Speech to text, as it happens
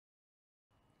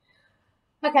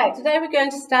Okay, today we're going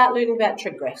to start learning about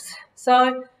trig graphs.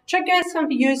 So, trig graphs can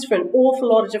be used for an awful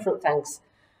lot of different things.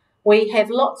 We have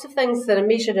lots of things that are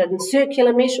measured in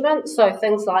circular measurements, so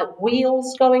things like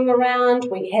wheels going around.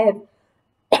 We have,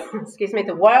 excuse me,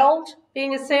 the world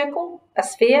being a circle, a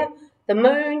sphere, the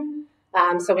moon.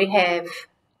 So we have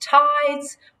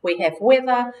tides, we have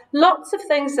weather. Lots of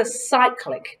things are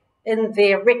cyclic in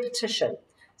their repetition.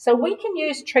 So we can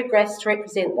use trig graphs to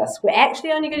represent this. We're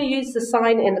actually only going to use the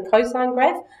sine and the cosine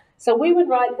graph. So we would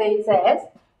write these as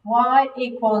y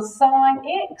equals sine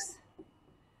x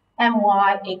and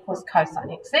y equals cosine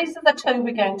x. These are the two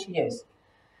we're going to use.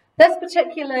 This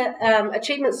particular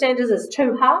achievement standard is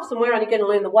 2 halves, and we're only going to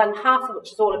learn the 1 half,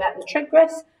 which is all about the trig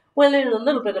graphs. We'll learn a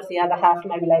little bit of the other half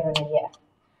maybe later in the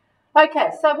year. Okay,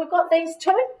 so we've got these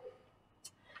two.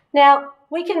 Now,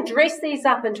 we can dress these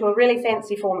up into a really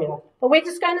fancy formula, but we're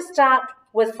just going to start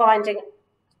with finding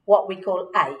what we call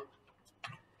A.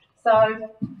 So,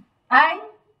 A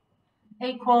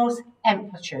equals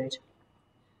amplitude.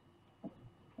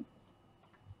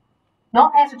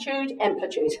 Not attitude,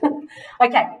 amplitude.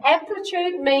 Okay,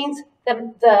 amplitude means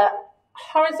the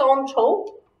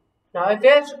horizontal, no,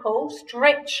 vertical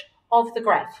stretch of the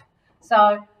graph.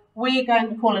 So, we're going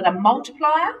to call it a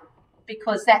multiplier,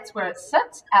 because that's where it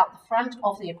sits, out the front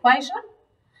of the equation.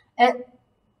 It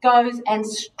goes and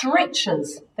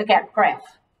stretches the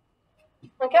graph.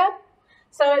 Okay?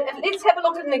 So let's have a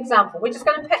look at an example. We're just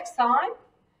going to pick sine.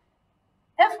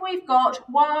 If we've got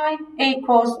y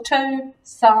equals 2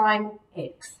 sine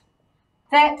x,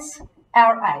 that's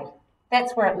our A.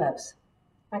 That's where it lives.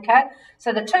 Okay?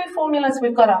 So the two formulas,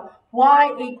 we've got a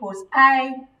y equals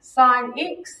A sine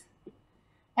x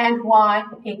and y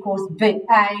equals B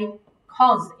A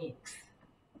cos x.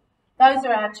 Those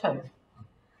are our two.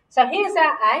 So here's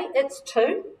our A, it's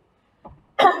 2.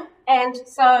 And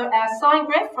so our sine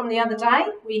graph from the other day,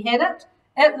 we had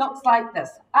it looks like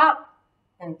this, up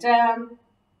and down,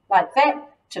 like that,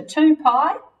 to 2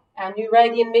 pi, our new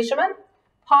radian measurement.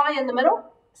 Pi in the middle,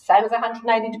 same as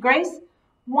 180 degrees.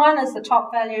 1 is the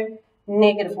top value,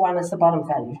 -1 is the bottom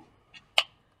value.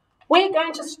 We're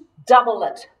going to double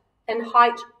it in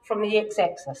height from the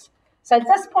x-axis. So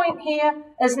this point here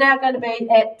is now going to be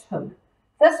at 2.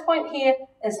 This point here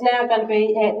is now going to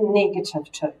be at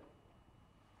 -2.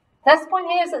 This point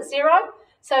here is at 0.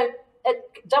 So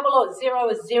double or 0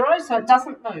 is 0, so it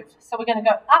doesn't move. So we're going to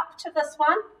go up to this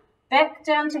one, back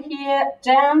down to here,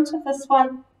 down to this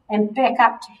one, and back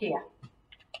up to here.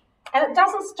 And it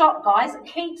doesn't stop, guys. It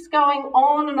keeps going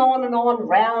on and on and on,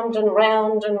 round and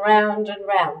round and round and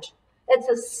round. It's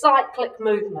a cyclic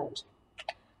movement.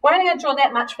 We're only going to draw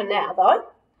that much for now, though.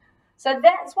 So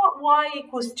that's what y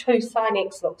equals 2 sine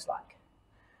x looks like.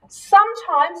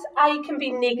 Sometimes A can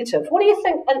be negative. What do you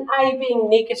think an A being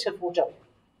negative will do?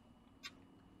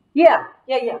 Yeah.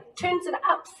 Turns it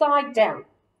upside down.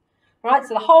 Right,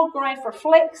 so the whole graph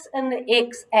reflects in the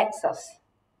x-axis.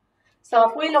 So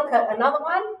if we look at another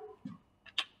one,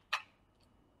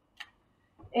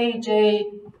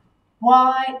 e.g.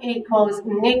 y equals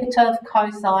negative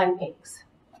cosine x.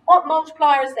 What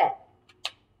multiplier is that?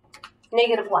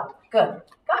 -1. Good.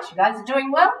 Gosh, you guys are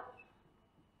doing well.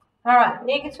 All right,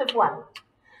 -1.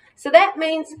 So that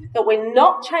means that we're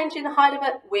not changing the height of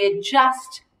it. We're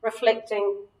just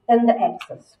reflecting in the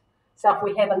axis. So if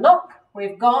we have a look,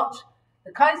 we've got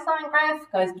the cosine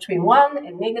graph goes between 1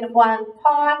 and -1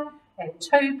 pi and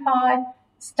 2 pi.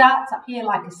 Starts up here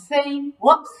like a C.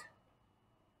 Whoops.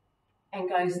 And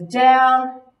goes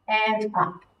down and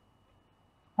up.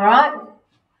 All right?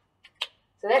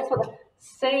 So that's what the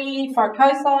C for a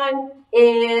cosine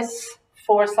is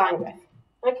for a sine graph.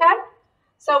 Okay?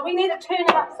 So we need to turn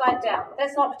it upside down.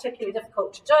 That's not particularly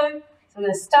difficult to do. So we're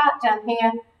going to start down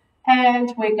here and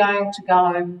we're going to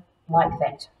go like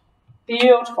that.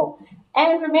 Beautiful.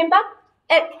 And remember,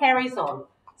 it carries on.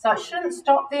 So it shouldn't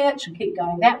stop there. It should keep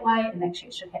going that way, and actually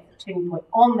it should have the turning point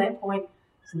on that point.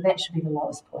 So that should be the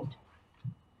lowest point.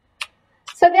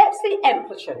 So that's the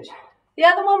amplitude. The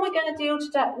other one we're going to deal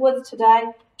with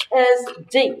today is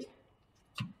D.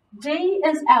 D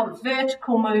is our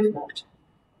vertical movement.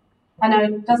 I know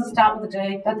it doesn't start with a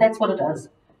D, but that's what it is.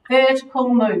 Vertical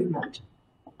movement.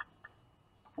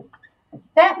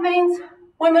 That means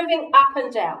we're moving up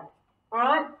and down, all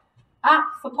right? Up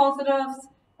for positives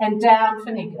and down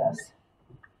for negatives.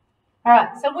 All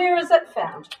right, so where is it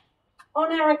found?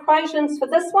 On our equations for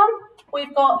this one,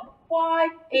 we've got y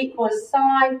equals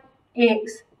sine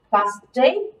x plus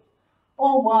d,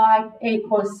 or y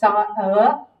equals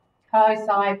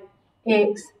cosine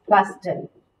x plus d.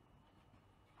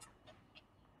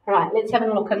 Right, let's have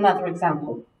a look at another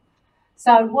example.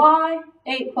 So y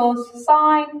equals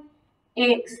sine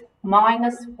x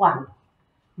minus 1.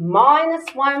 Minus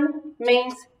 1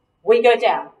 means we go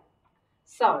down.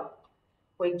 So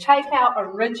we take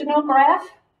our original graph,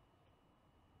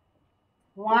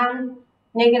 1,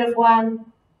 negative 1,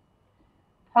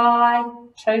 pi,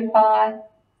 2 pi,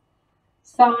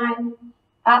 sine,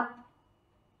 up,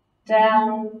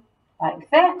 down, like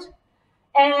that.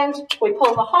 And we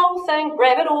pull the whole thing,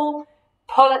 grab it all,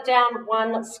 pull it down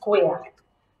 1 square.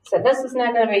 So this is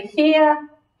now going to be here,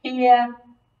 here,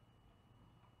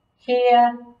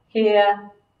 here,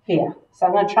 here, here. So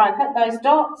I'm going to try and hit those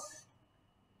dots.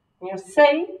 And you'll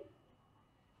see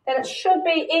that it should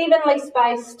be evenly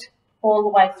spaced all the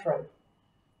way through.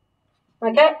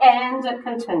 Okay, and it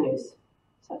continues.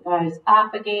 So it goes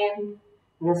up again,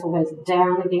 and this one goes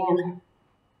down again.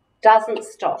 Doesn't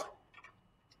stop.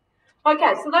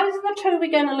 Okay, so those are the two we're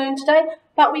going to learn today,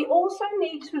 but we also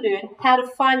need to learn how to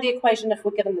find the equation if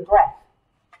we're given the graph.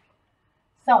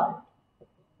 So,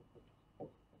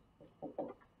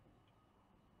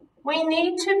 we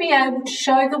need to be able to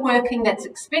show the working that's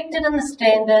expected in the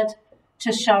standard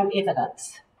to show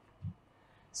evidence.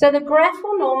 So the graph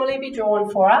will normally be drawn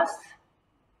for us.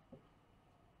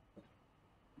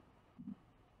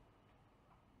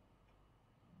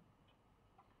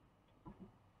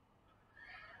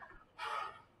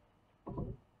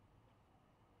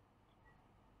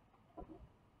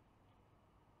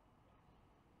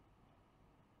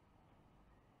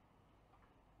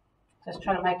 Just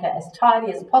trying to make it as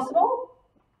tidy as possible.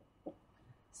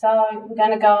 So we're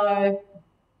going to go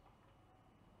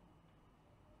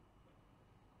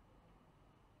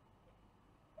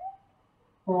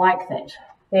like that.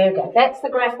 There we go. That's the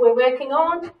graph we're working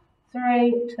on.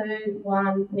 3, 2,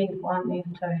 1, negative 1,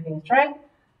 negative 2, negative 3.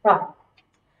 Right.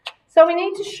 So we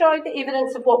need to show the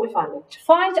evidence of what we're finding. To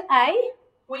find A,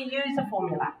 we use a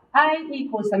formula. A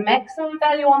equals the maximum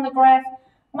value on the graph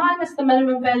minus the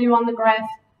minimum value on the graph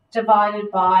divided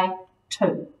by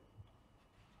 2.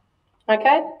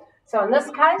 Okay, so in this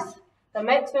case, the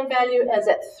maximum value is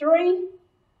at 3,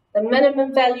 the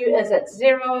minimum value is at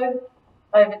 0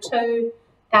 over 2,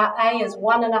 our A is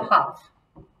 1.5,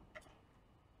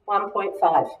 1.5,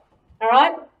 all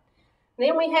right?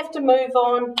 Then we have to move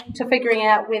on to figuring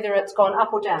out whether it's gone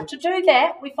up or down. To do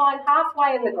that, we find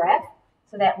halfway in the graph,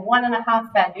 so that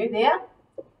 1.5 value there,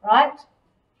 right?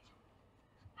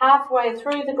 Halfway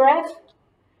through the graph,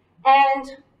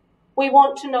 and we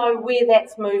want to know where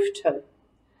that's moved to.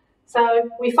 So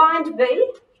we find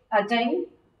D, the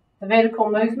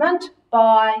vertical movement,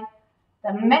 by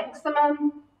the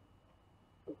maximum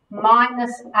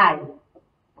minus A.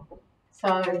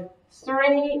 So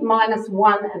 3 minus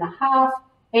 1.5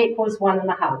 equals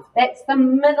 1.5. That's the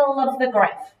middle of the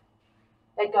graph.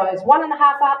 It goes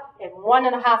 1.5 up and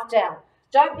 1.5 down.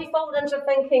 Don't be fooled into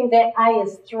thinking that A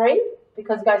is 3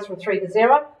 because it goes from 3 to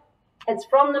 0. It's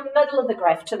from the middle of the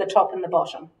graph to the top and the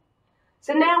bottom.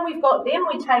 So now we've got them,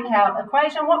 we take our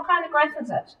equation. What kind of graph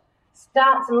is it?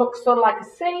 Starts and looks sort of like a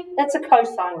C. That's a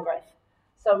cosine graph.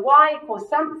 So y equals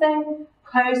something,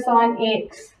 cosine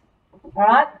x. All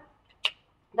right?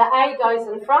 The A goes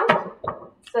in front.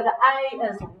 So the A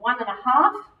is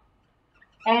 1.5.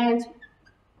 And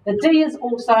the D is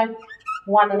also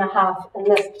 1.5 in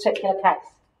this particular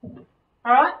case.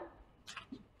 All right?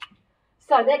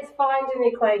 So that's finding the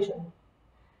equation.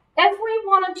 If we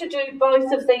wanted to do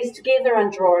both of these together and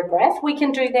draw a graph, we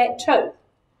can do that too.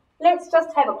 Let's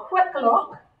just have a quick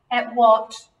look at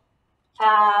what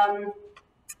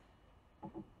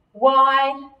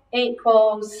y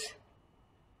equals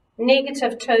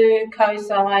negative 2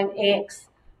 cosine x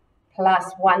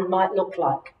plus 1 might look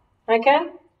like. Okay?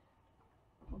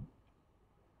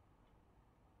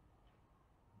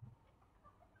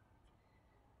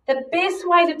 The best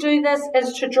way to do this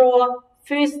is to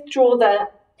first draw the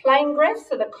plane graph,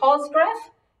 so the cos graph,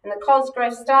 and the cos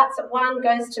graph starts at 1,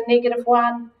 goes to negative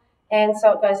 1, and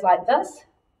so it goes like this.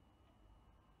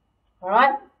 All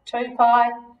right, 2 pi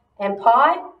and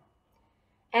pi.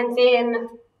 And then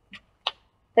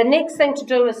the next thing to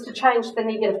do is to change the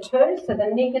negative 2. So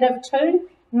the negative 2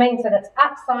 means that it's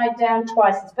upside down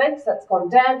twice as big, so it's gone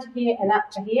down to here and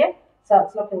up to here. So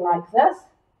it's looking like this.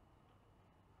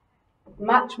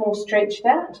 Much more stretched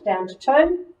out, down to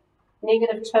 2,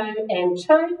 negative 2 and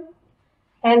 2.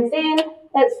 And then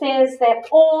it says that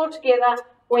all together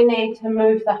we need to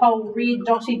move the whole red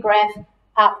dotty graph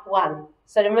up 1.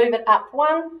 So to move it up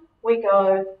 1, we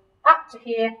go up to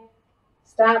here,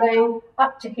 starting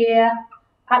up to here,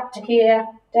 up to here,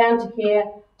 down to here,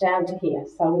 down to here.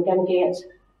 So we're going to get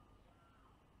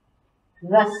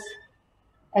this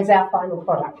as our final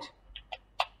product.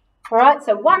 All right,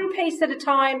 so one piece at a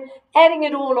time, adding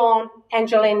it all on, and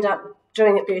you'll end up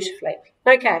doing it beautifully.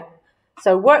 Okay.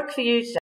 So work for you today.